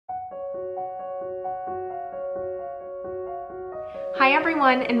Hi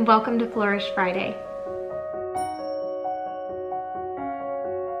everyone, and welcome to Flourish Friday.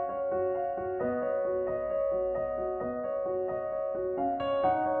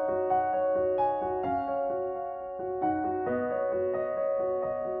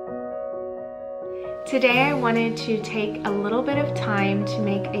 Today I wanted to take a little bit of time to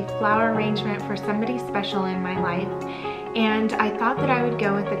make a flower arrangement for somebody special in my life, and I thought that I would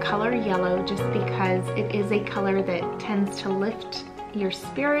go with the color yellow just because it is a color that tends to lift your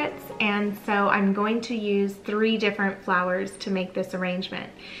spirits, and so I'm going to use 3 different flowers to make this arrangement.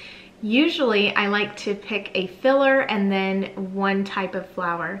 Usually I like to pick a filler and then one type of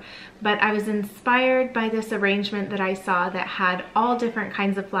flower, but I was inspired by this arrangement that I saw that had all different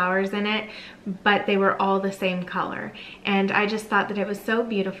kinds of flowers in it, but they were all the same color. And I just thought that it was so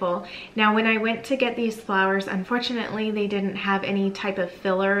beautiful. Now when I went to get these flowers, unfortunately they didn't have any type of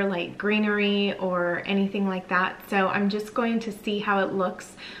filler like greenery or anything like that. So I'm just going to see how it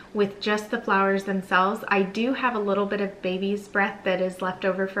looks with just the flowers themselves. I do have a little bit of baby's breath that is left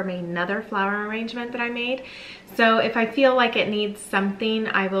over from another flower arrangement that I made. So if I feel like it needs something,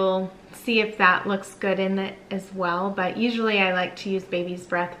 I will see if that looks good in it as well. But usually I like to use baby's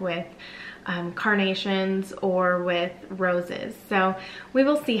breath with carnations or with roses. So we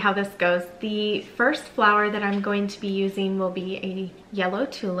will see how this goes. The first flower that I'm going to be using will be a yellow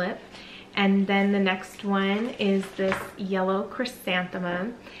tulip. And then the next one is this yellow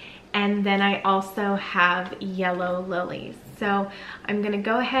chrysanthemum. And then I also have yellow lilies. So I'm gonna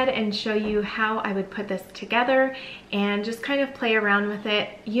go ahead and show you how I would put this together and just kind of play around with it.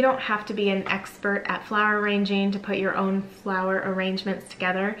 You don't have to be an expert at flower arranging to put your own flower arrangements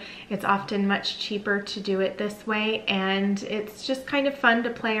together. It's often much cheaper to do it this way, and it's just kind of fun to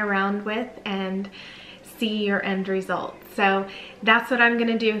play around with and see your end result. So that's what I'm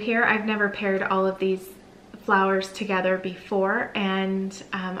gonna do here. I've never paired all of these flowers together before, and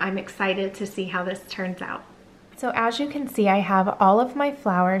I'm excited to see how this turns out. So as you can see, I have all of my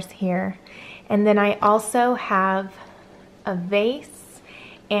flowers here, and then I also have a vase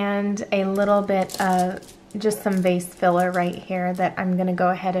and a little bit of just some vase filler right here that I'm gonna go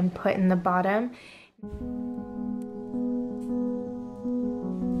ahead and put in the bottom.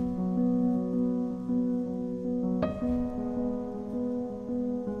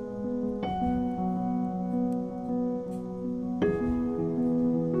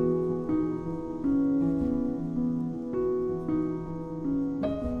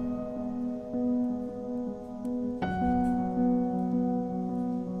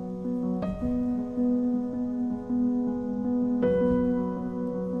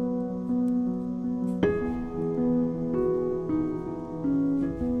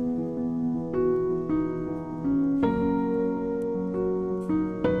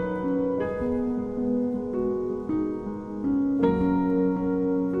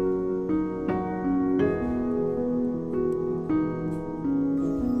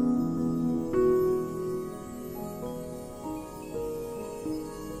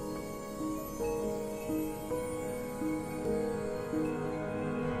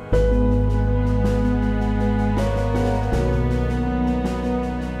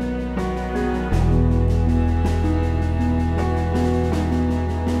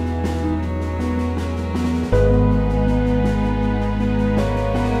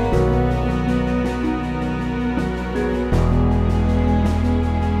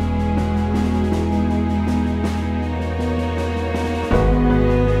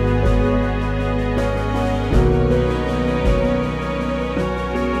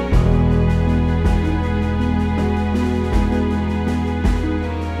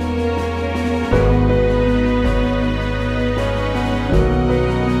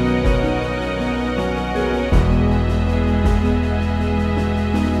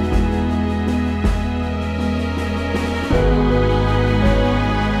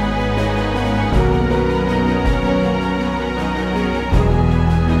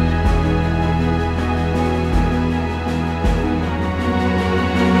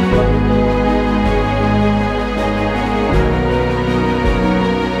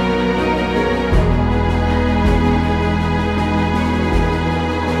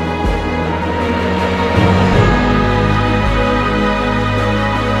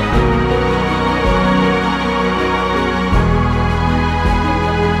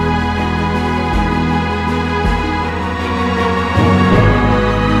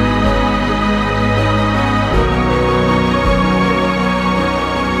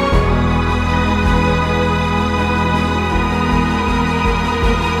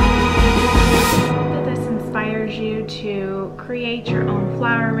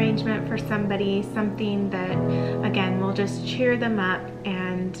 arrangement for somebody, something that, again, will just cheer them up,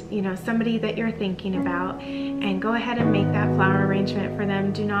 and, you know, somebody that you're thinking about, and go ahead and make that flower arrangement for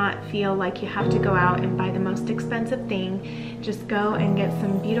them. Do not feel like you have to go out and buy the most expensive thing. Just go and get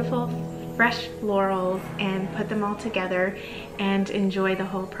some beautiful fresh florals and put them all together and enjoy the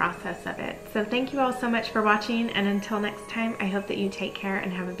whole process of it. So thank you all so much for watching, and until next time, I hope that you take care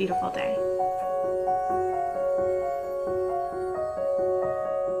and have a beautiful day.